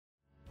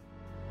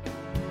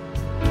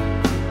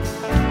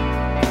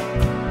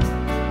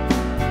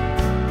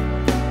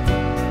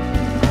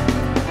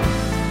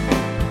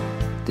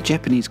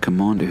Japanese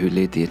commander who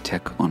led the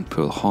attack on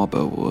Pearl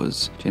Harbour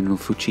was General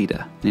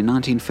Fuchida. And in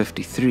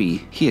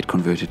 1953, he had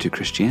converted to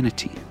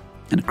Christianity,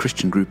 and a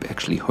Christian group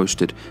actually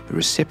hosted a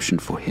reception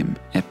for him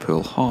at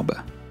Pearl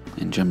Harbour.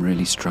 And Jim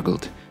really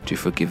struggled to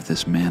forgive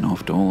this man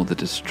after all the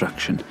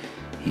destruction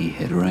he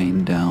had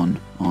rained down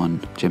on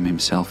Jim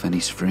himself and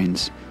his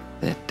friends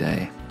that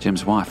day.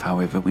 Jim's wife,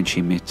 however, when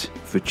she met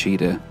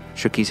Fuchida,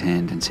 shook his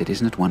hand and said,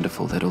 "Isn't it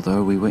wonderful that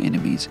although we were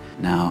enemies,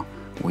 now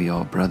we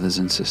are brothers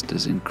and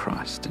sisters in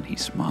Christ?" And he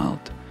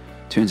smiled.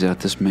 Turns out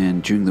this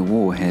man during the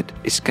war had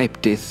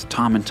escaped death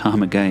time and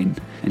time again,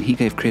 and he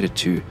gave credit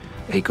to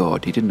a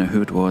God. He didn't know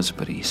who it was,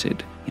 but he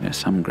said,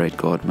 some great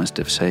God must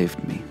have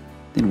saved me.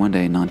 Then one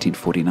day in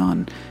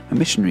 1949, a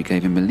missionary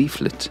gave him a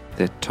leaflet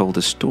that told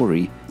a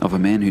story of a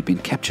man who'd been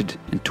captured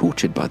and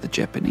tortured by the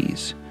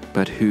Japanese,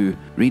 but who,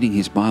 reading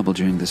his Bible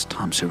during this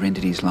time,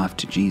 surrendered his life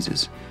to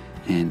Jesus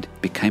and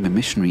became a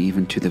missionary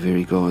even to the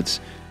very gods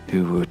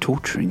who were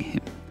torturing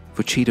him.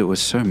 Fuchida was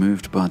so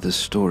moved by this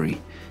story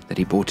that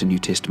he bought a New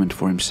Testament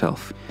for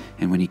himself,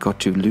 and when he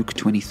got to Luke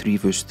 23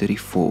 verse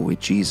 34, where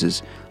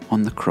Jesus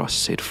on the cross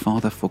said,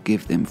 "Father,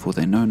 forgive them, for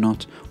they know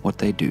not what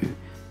they do,"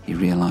 he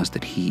realized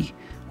that he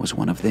was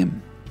one of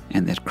them,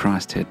 and that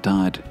Christ had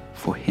died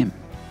for him.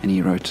 And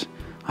he wrote,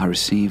 "I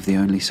receive the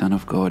only Son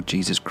of God,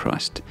 Jesus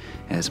Christ,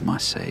 as my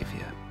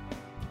Savior."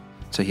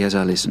 So here's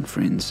our lesson,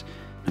 friends.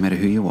 No matter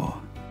who you are,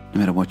 no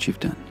matter what you've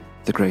done,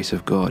 the grace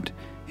of God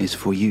is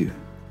for you.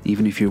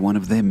 Even if you're one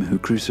of them who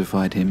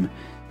crucified him,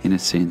 in a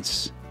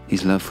sense,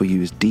 his love for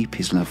you is deep,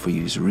 his love for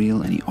you is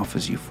real, and he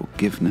offers you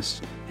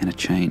forgiveness and a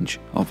change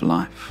of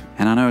life.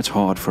 And I know it's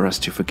hard for us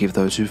to forgive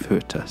those who've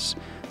hurt us.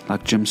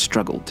 Like Jim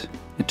struggled.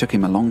 It took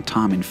him a long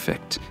time, in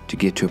fact, to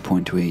get to a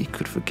point where he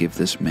could forgive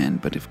this man.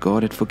 But if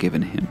God had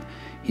forgiven him,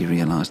 he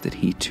realized that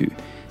he too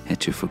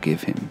had to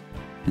forgive him.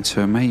 And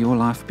so may your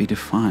life be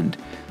defined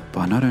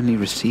by not only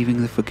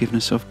receiving the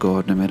forgiveness of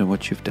God no matter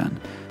what you've done,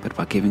 but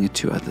by giving it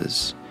to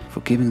others,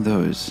 forgiving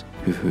those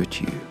who've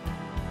hurt you.